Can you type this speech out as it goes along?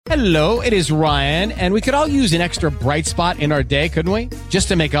Hello, it is Ryan, and we could all use an extra bright spot in our day, couldn't we? Just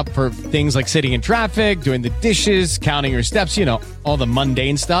to make up for things like sitting in traffic, doing the dishes, counting your steps, you know, all the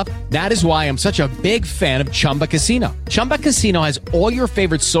mundane stuff. That is why I'm such a big fan of Chumba Casino. Chumba Casino has all your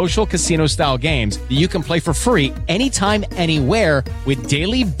favorite social casino-style games that you can play for free anytime, anywhere with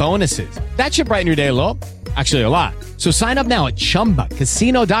daily bonuses. That should brighten your day a little. Actually, a lot. So sign up now at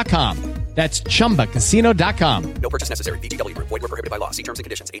ChumbaCasino.com. That's ChumbaCasino.com. No purchase necessary. VGW Group. Void where prohibited by law. See terms and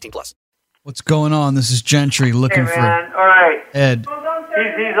conditions. 18+. What's going on? This is Gentry looking Hey, for man. All right. Ed. He's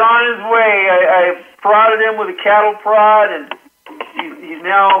on his way. I prodded him with a cattle prod, and he's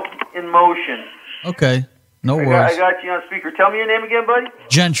now in motion. Okay. No I worries. got you on speaker. Tell me your name again, buddy.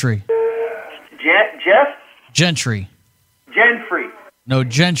 Gentry. Jeff? Gentry. Genfrey. No,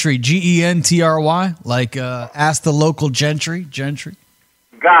 Gentry. Gentry. Like ask the local gentry. Gentry.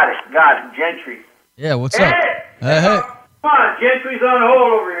 Got it. Gentry. Yeah, what's up? Hey. Come on, Gentry's on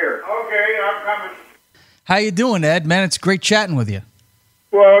hold over here. Okay, I'm coming. How you doing, Ed? Man, it's great chatting with you.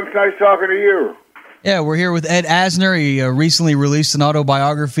 Well, it's nice talking to you. Yeah, we're here with Ed Asner. He recently released an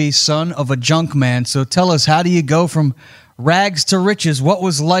autobiography, Son of a Junk Man. So tell us, how do you go from rags to riches? What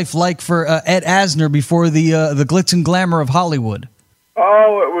was life like for Ed Asner before the glitz and glamour of Hollywood?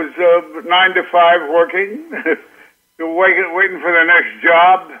 Oh, it was 9 to 5 working, waiting for the next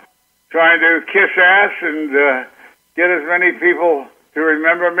job, trying to kiss ass and get as many people to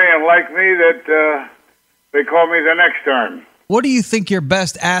remember me and like me that they call me the next time. What do you think your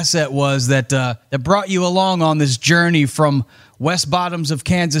best asset was that brought you along on this journey from West Bottoms of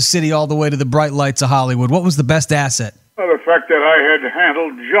Kansas City all the way to the bright lights of Hollywood? What was the best asset? Well, the fact that I had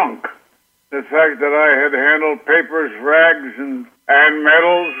handled junk, the fact that I had handled papers, rags, and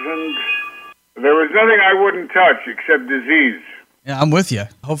medals, and there was nothing I wouldn't touch except disease. Yeah, I'm with you.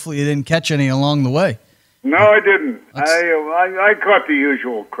 Hopefully you didn't catch any along the way. No, I didn't. I caught the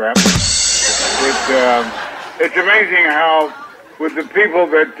usual crap. It's amazing how, with the people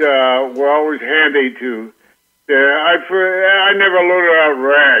that were always handy to, I never loaded out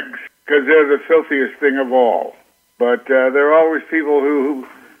rags because they're the filthiest thing of all. But there are always people who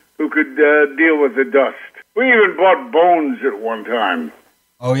could deal with the dust. We even bought bones at one time.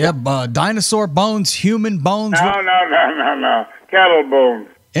 Oh, yeah, dinosaur bones, human bones. No. Cattle bones.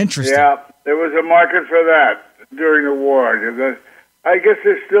 Interesting. Yeah, there was a market for that during the war. I guess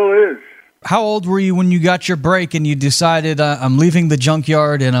there still is. How old were you when you got your break and you decided, I'm leaving the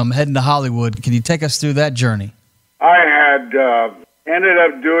junkyard and I'm heading to Hollywood? Can you take us through that journey? I had ended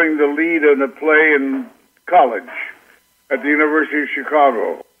up doing the lead in a play in college at the University of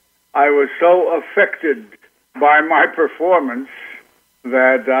Chicago. I was so affected by my performance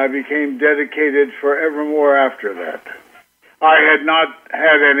that I became dedicated forevermore after that. I had not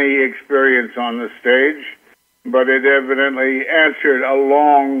had any experience on the stage, but it evidently answered a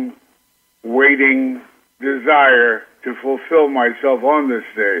long waiting desire to fulfill myself on the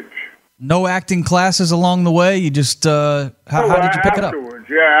stage. No acting classes along the way? You just, how did you pick it up? Afterwards,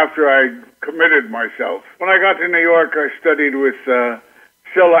 yeah, after I committed myself. When I got to New York, I studied with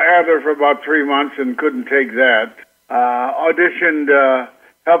Scylla Adler for about 3 months and couldn't take that. Auditioned,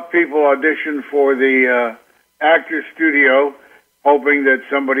 helped people audition for the Actors Studio, hoping that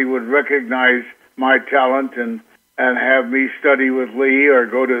somebody would recognize my talent and have me study with Lee or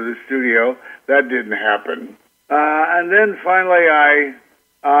go to the studio. That didn't happen. And then finally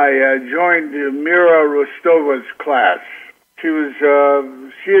I joined Mira Rostova's class. She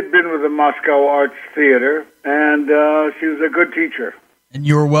had been with the Moscow Arts Theater, and she was a good teacher. And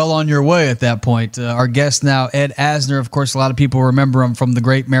you were well on your way at that point. Our guest now, Ed Asner, of course, a lot of people remember him from the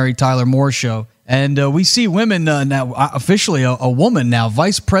great Mary Tyler Moore Show. And we see women now, officially a woman now,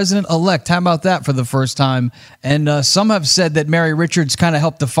 Vice President-elect. How about that for the first time? And some have said that Mary Richards kind of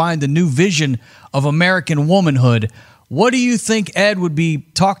helped define the new vision of American womanhood. What do you think, Ed, would be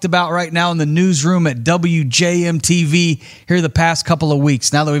talked about right now in the newsroom at WJM-TV here the past couple of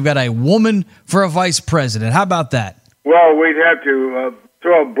weeks, now that we've got a woman for a vice president? How about that? Well, we'd have to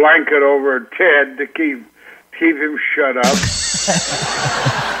throw a blanket over Ted to keep him shut up.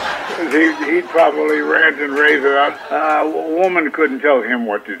 He'd probably rant and rave about. A woman couldn't tell him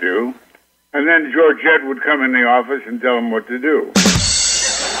what to do. And then Georgette would come in the office and tell him what to do.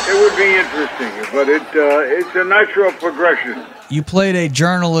 It would be interesting, but it's a natural progression. You played a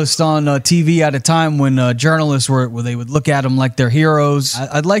journalist on TV at a time when journalists where they would look at them like they're heroes.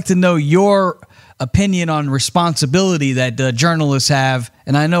 I'd like to know your opinion on responsibility that journalists have,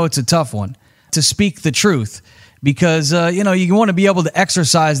 and I know it's a tough one, to speak the truth. Because, you want to be able to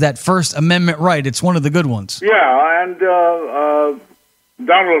exercise that First Amendment right. It's one of the good ones. Yeah, and Donald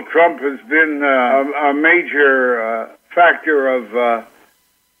Trump has been a major factor of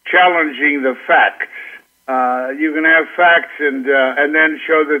challenging the facts. You can have facts and then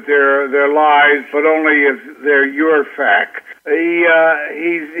show that they're lies, but only if they're your facts.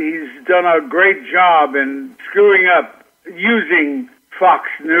 He's done a great job in screwing up, using Fox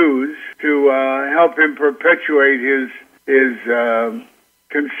News to help him perpetuate his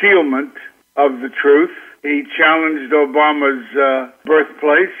concealment of the truth. He challenged Obama's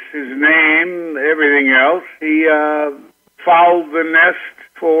birthplace, his name, everything else. He fouled the nest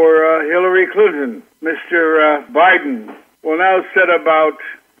for Hillary Clinton. Mr. Biden will now set about,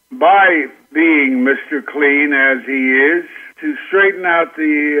 by being Mr. Clean as he is, to straighten out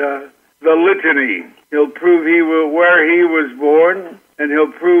the litany. He'll prove where he was born, and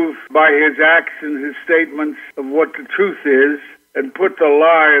he'll prove by his acts and his statements of what the truth is, and put the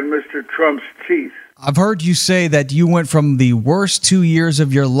lie in Mr. Trump's teeth. I've heard you say that you went from the worst 2 years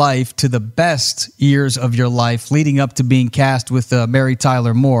of your life to the best years of your life, leading up to being cast with Mary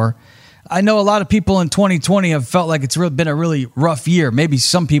Tyler Moore. I know a lot of people in 2020 have felt like it's been a really rough year. Maybe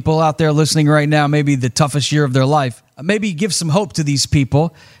some people out there listening right now, maybe the toughest year of their life. Maybe give some hope to these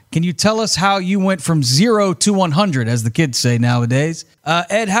people. Can you tell us how you went from 0 to 100, as the kids say nowadays?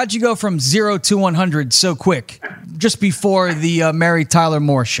 Ed, how'd you go from 0 to 100 so quick, just before the Mary Tyler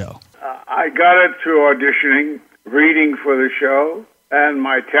Moore show? I got it through auditioning, reading for the show, and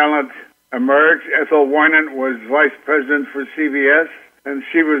my talent emerged. Ethel Wynant was vice president for CBS, and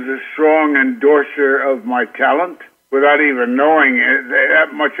she was a strong endorser of my talent without even knowing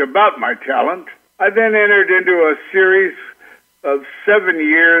that much about my talent. I then entered into a series of 7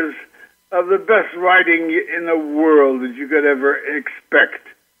 years of the best writing in the world that you could ever expect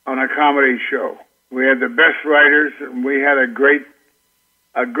on a comedy show. We had the best writers, and we had a great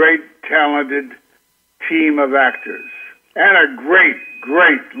talented team of actors, and a great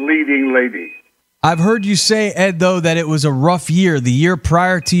leading lady. I've heard you say, Ed, though, that it was a rough year. The year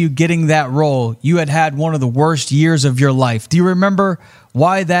prior to you getting that role, you had one of the worst years of your life. Do you remember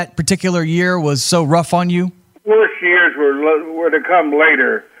why that particular year was so rough on you? Worst years were to come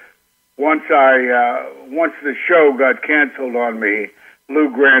later. Once the show got canceled on me, Lou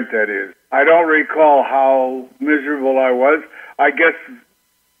Grant, that is. I don't recall how miserable I was. I guess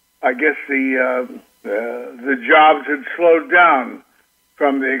the jobs had slowed down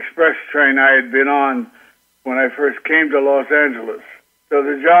from the express train I had been on when I first came to Los Angeles. So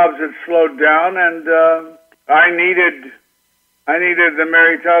the jobs had slowed down, and I needed the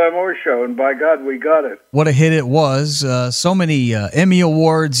Mary Tyler Moore show, and by God, we got it. What a hit it was. So many Emmy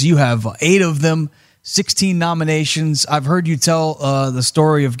Awards. You have 8 of them, 16 nominations. I've heard you tell the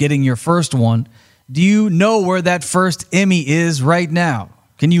story of getting your first one. Do you know where that first Emmy is right now?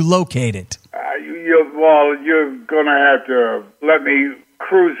 Can you locate it? You're going to have to let me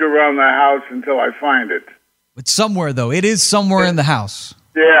cruise around the house until I find it. It's somewhere, though. It is somewhere in the house.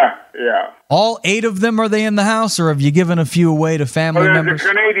 Yeah. All 8 of them, are they in the house, or have you given a few away to family members?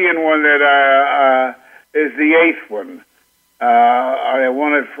 There's a Canadian one that is the 8th one. I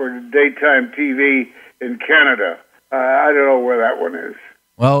won it for daytime TV in Canada. I don't know where that one is.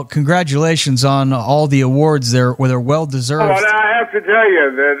 Well, congratulations on all the awards there, where they're well-deserved. Oh, and I have to tell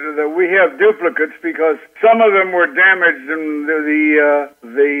you that we have duplicates because some of them were damaged in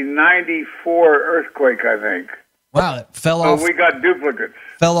the 94 earthquake, I think. Wow, it fell off. So we got duplicates.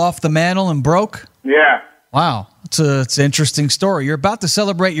 Fell off the mantle and broke? Yeah. Wow, it's an interesting story. You're about to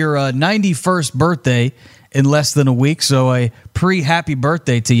celebrate your 91st birthday in less than a week, so a pre-happy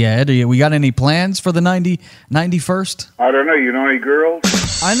birthday to you, Ed. We got any plans for the 91st? I don't know. You know any girls?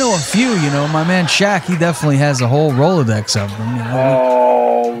 I know a few. My man Shaq, he definitely has a whole Rolodex of them.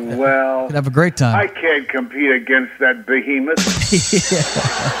 Oh, well. Could have a great time. I can't compete against that behemoth.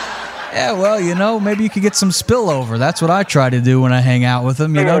 Yeah, well, maybe you could get some spillover. That's what I try to do when I hang out with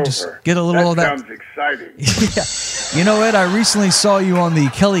them. Just get a little of that. Sounds exciting. Yeah. Ed, I recently saw you on the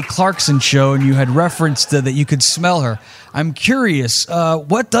Kelly Clarkson show, and you had referenced that you could smell her. I'm curious,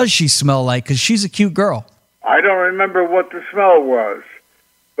 what does she smell like? Because she's a cute girl. I don't remember what the smell was,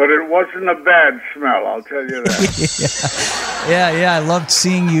 but it wasn't a bad smell, I'll tell you that. Yeah, I loved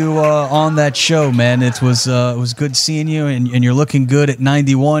seeing you on that show, man. It was good seeing you, and you're looking good at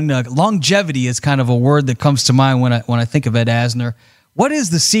 91. Longevity is kind of a word that comes to mind when I think of Ed Asner. What is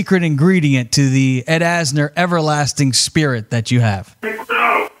the secret ingredient to the Ed Asner everlasting spirit that you have?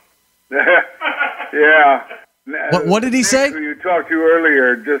 Yeah. What did he say? Who you talked to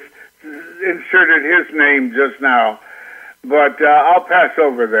earlier just inserted his name just now, but I'll pass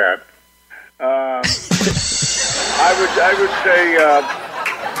over that. I would say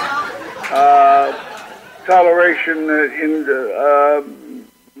toleration in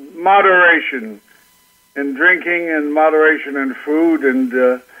moderation in drinking and moderation in food,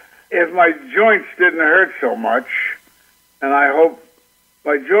 and if my joints didn't hurt so much, and I hope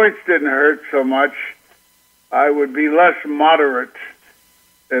my joints didn't hurt so much, I would be less moderate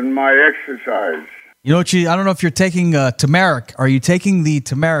in my exercise. You know what I don't know if you're taking turmeric. Are you taking the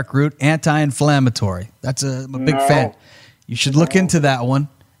turmeric root, anti-inflammatory? I'm a big fan. You should look into that one.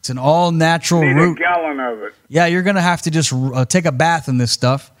 It's an all-natural Need root. a gallon of it. Yeah, you're going to have to just take a bath in this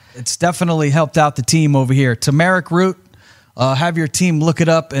stuff. It's definitely helped out the team over here. Turmeric root, have your team look it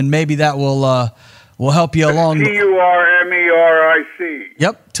up, and maybe that will help you along. Turmeric.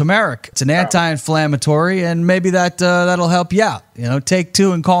 Yep, turmeric. It's an anti-inflammatory, and maybe that'll help you out. Take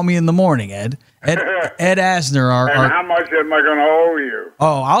 2 and call me in the morning, Ed. Ed Asner. And how much am I going to owe you?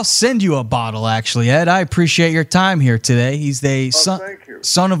 Oh, I'll send you a bottle, actually, Ed. I appreciate your time here today. He's the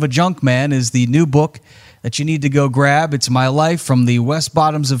Son of a Junk Man is the new book that you need to go grab. It's my life from the West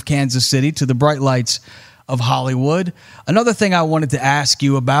Bottoms of Kansas City to the bright lights of Hollywood. Another thing I wanted to ask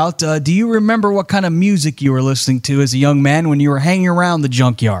you about, do you remember what kind of music you were listening to as a young man when you were hanging around the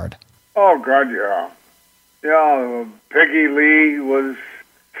junkyard? Oh, God, yeah. Yeah, Peggy Lee was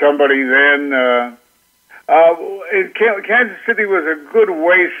somebody then. Kansas City was a good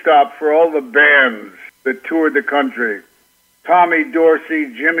way stop for all the bands that toured the country. Tommy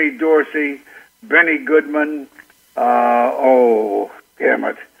Dorsey, Jimmy Dorsey, Benny Goodman. Damn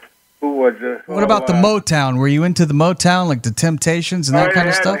it. Who was it? What about the Motown? Were you into the Motown, like the Temptations and that kind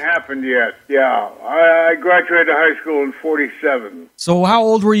of stuff? It hasn't happened yet, yeah. I graduated high school in 47. So how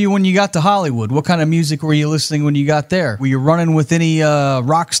old were you when you got to Hollywood? What kind of music were you listening when you got there? Were you running with any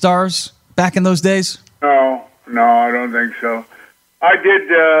rock stars back in those days? No, I don't think so. I did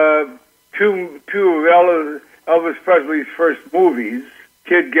two of Elvis Presley's first movies,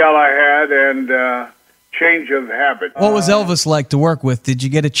 Kid Galahad and Change of Habit. What was Elvis like to work with? Did you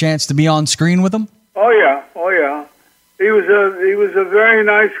get a chance to be on screen with him? Oh yeah. He was a very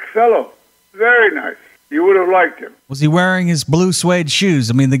nice fellow. Very nice. You would have liked him. Was he wearing his blue suede shoes?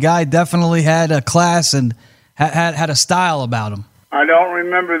 I mean, the guy definitely had a class and had a style about him. I don't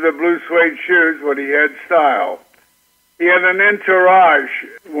remember the blue suede shoes, but he had style. He had an entourage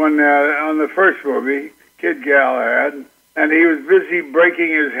when on the first movie, Kid Galahad, and he was busy breaking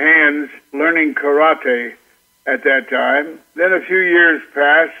his hands learning karate at that time. Then a few years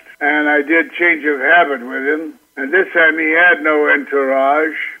passed, and I did Change of Habit with him. And this time he had no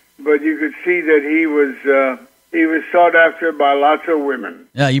entourage, but you could see that he was sought after by lots of women.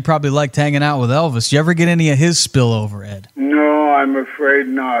 Yeah, you probably liked hanging out with Elvis. You ever get any of his spillover, Ed? No, I'm afraid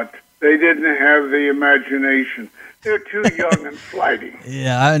not. They didn't have the imagination. They're too young and flighty.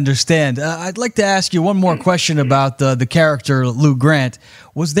 Yeah, I understand. I'd like to ask you one more question about the character Lou Grant.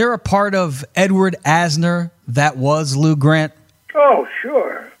 Was there a part of Edward Asner that was Lou Grant? Oh,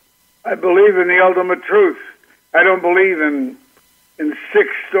 sure. I believe in the ultimate truth. I don't believe in sick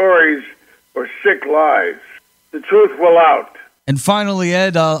stories or sick lies. The truth will out. And finally,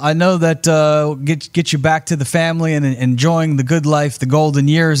 Ed, I know that get you back to the family and enjoying the good life, the golden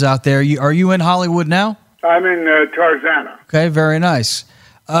years out there. Are you in Hollywood now? I'm in Tarzana. Okay, very nice.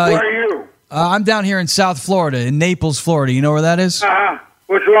 Where are you? I'm down here in South Florida, in Naples, Florida. You know where that is?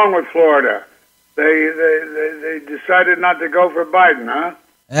 What's wrong with Florida? They decided not to go for Biden, huh?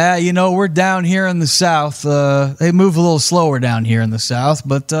 We're down here in the South. They move a little slower down here in the South,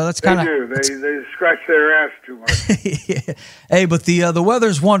 but that's kind of... They do. They scratch their ass too much. Yeah. Hey, but the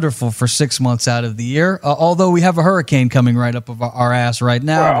weather's wonderful for 6 months out of the year, although we have a hurricane coming right up of our ass right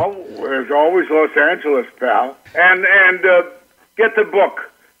now. Well, there's always Los Angeles, pal. And get the book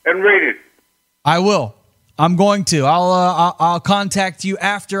and read it. I will. I'm going to. I'll contact you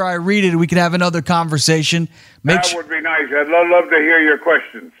after I read it. We can have another conversation. That would be nice. I'd love to hear your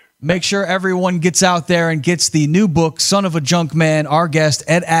questions. Make sure everyone gets out there and gets the new book, Son of a Junk Man. Our guest,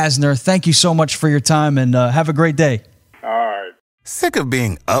 Ed Asner. Thank you so much for your time, and have a great day. All right. Sick of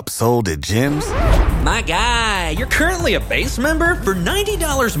being upsold at gyms? My guy, you're currently a base member? For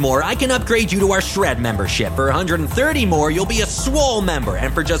 $90 more, I can upgrade you to our Shred membership. For $130 more, you'll be a Swole member.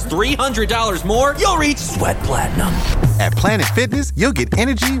 And for just $300 more, you'll reach Sweat Platinum. At Planet Fitness, you'll get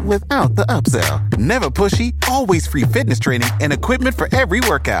energy without the upsell. Never pushy, always free fitness training and equipment for every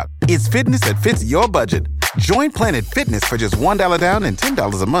workout. It's fitness that fits your budget. Join Planet Fitness for just $1 down and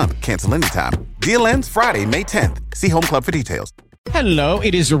 $10 a month. Cancel anytime. Deal ends Friday, May 10th. See Home Club for details. Hello,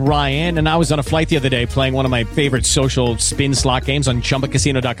 it is Ryan, and I was on a flight the other day playing one of my favorite social spin slot games on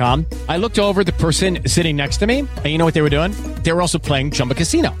ChumbaCasino.com. I looked over at the person sitting next to me, and you know what they were doing? They were also playing Chumba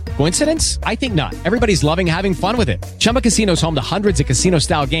Casino. Coincidence? I think not. Everybody's loving having fun with it. Chumba Casino is home to hundreds of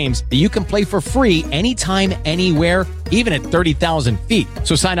casino-style games that you can play for free anytime, anywhere, even at 30,000 feet.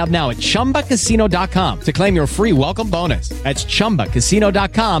 So sign up now at ChumbaCasino.com to claim your free welcome bonus. That's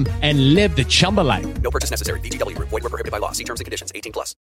ChumbaCasino.com and live the Chumba life. No purchase necessary. VGW Group. Void where prohibited by law. See terms and conditions. 18+.